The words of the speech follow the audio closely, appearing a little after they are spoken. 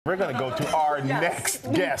We're going to go to our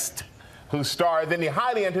next guest, who starred in the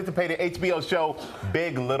highly anticipated HBO show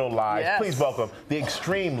Big Little Lies. Yes. Please welcome the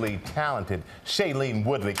extremely talented Shailene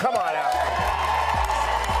Woodley. Come on out.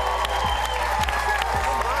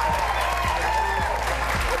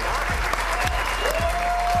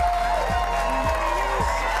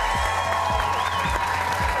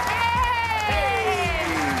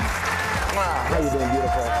 How you doing,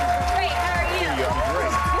 beautiful? Great, how are you? I'm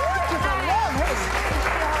great.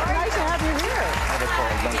 Nice to have you here.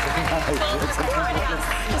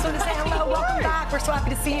 Just want to say hello, welcome back. We're so happy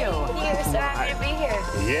to see you. You're so happy to be here.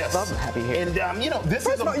 Yes. Love having you here. And, you know, this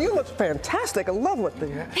First is of all, you look fantastic. I love what the...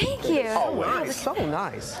 Thank you. Always. So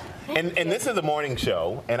nice. And this is a morning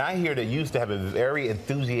show, and I hear that you used to have a very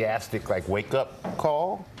enthusiastic, like, wake-up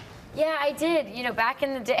call. Yeah, I did. You know, back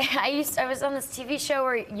in the day, I was on this TV show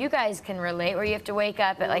where you guys can relate, where you have to wake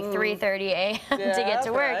up at like 3:30 a.m. to get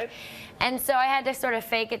to work. Right. And so I had to sort of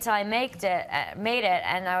fake it till I made it,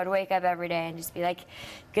 and I would wake up every day and just be like,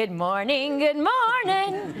 good morning, good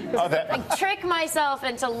morning. Oh, that... Like trick myself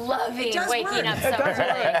into loving waking up so It does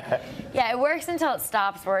early. Yeah, it works until it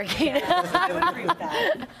stops working. I would agree with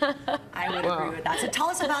that. I would agree with that. So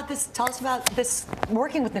tell us about this. Tell us about this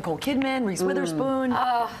working with Nicole Kidman, Reese Witherspoon.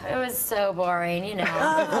 Oh, it was so boring, you know.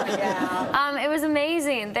 It was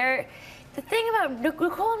amazing. The thing about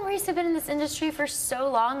Nicole and Reese have been in this industry for so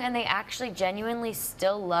long, and they actually genuinely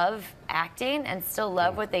still love acting and still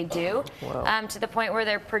love what they do, to the point where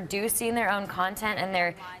they're producing their own content and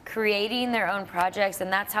they're creating their own projects, and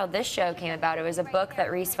that's how this show came about. It was a book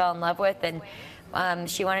that Reese fell in love with, and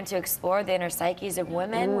she wanted to explore the inner psyches of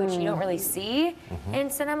women, which you don't really see in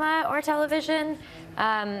cinema or television.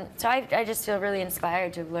 So I just feel really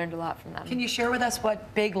inspired to have learned a lot from them. Can you share with us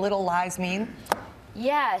what Big Little Lies mean?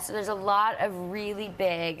 Yeah, so there's a lot of really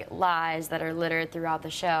big lies that are littered throughout the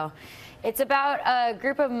show. It's about a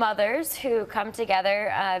group of mothers who come together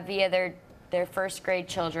via their first grade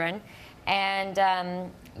children, and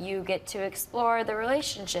you get to explore the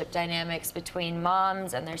relationship dynamics between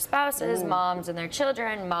moms and their spouses, moms and their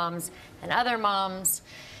children, moms and other moms,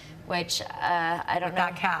 which I don't know.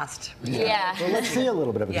 That cast. Yeah. Well, let's see a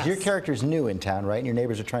little bit of it. 'Cause Yes. Your character's new in town, right? And your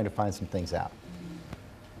neighbors are trying to find some things out.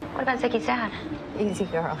 What about Ziggy's dad? Easy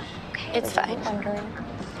girl. It's fine.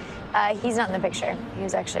 He's not in the picture. He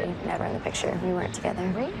was actually never in the picture. We weren't together.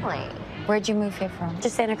 Really? Where'd you move here from?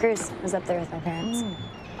 Just Santa Cruz. I was up there with my parents.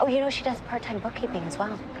 Oh, you know, she does part-time bookkeeping as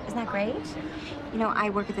well. Isn't that great? You know, I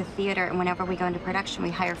work at the theater, and whenever we go into production, we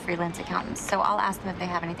hire freelance accountants. So I'll ask them if they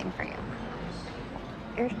have anything for you.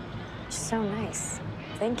 You're so nice.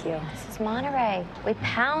 Thank you. This is Monterey. We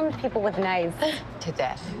pound people with knives to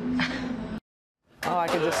death. Oh, I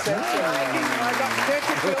can just sense it. Can't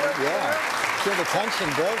you feel it? Yeah. Feel the tension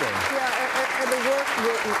building. Yeah, and the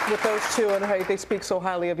work with those two, and how they speak so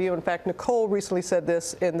highly of you. In fact, Nicole recently said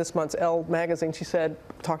this in this month's Elle magazine. She said,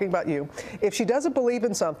 talking about you, if she doesn't believe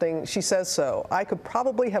in something, she says so. I could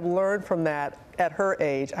probably have learned from that at her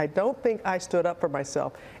age. I don't think I stood up for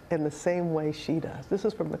myself in the same way she does. This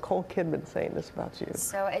is from Nicole Kidman saying this about you.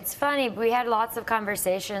 So it's funny, we had lots of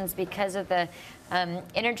conversations because of the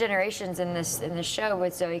intergenerations in this show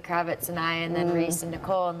with Zoe Kravitz and I, and then Reese and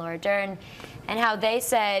Nicole and Laura Dern, and how they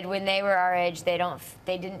said when they were our age they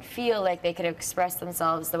didn't feel like they could express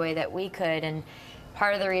themselves the way that we could, and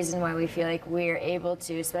part of the reason why we feel like we're able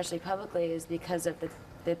to, especially publicly, is because of the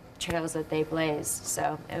trails that they blazed.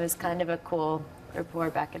 So it was kind of a cool rapport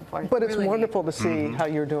back and forth. But it's wonderful to see how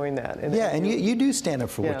you're doing that. Yeah, and you do stand up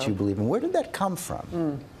for what Yeah. you believe in. Where did that come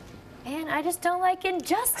from? And I just don't like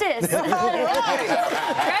injustice. Right?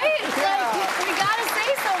 It's like, we gotta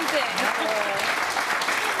say something.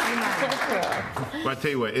 Well, I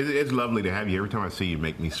tell you what, it's lovely to have you. Every time I see you,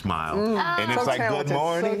 make me smile. And it's So like, talented, good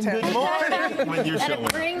morning, so good morning, when you're showing And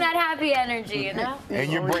up. bring that happy energy, you know?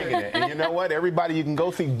 And you're bringing it. And you know what? Everybody, you can go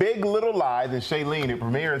see Big Little Lies and Shailene. It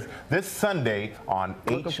premieres this Sunday on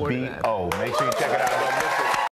Looking forward to that. HBO. Make sure you check it out. Don't miss it.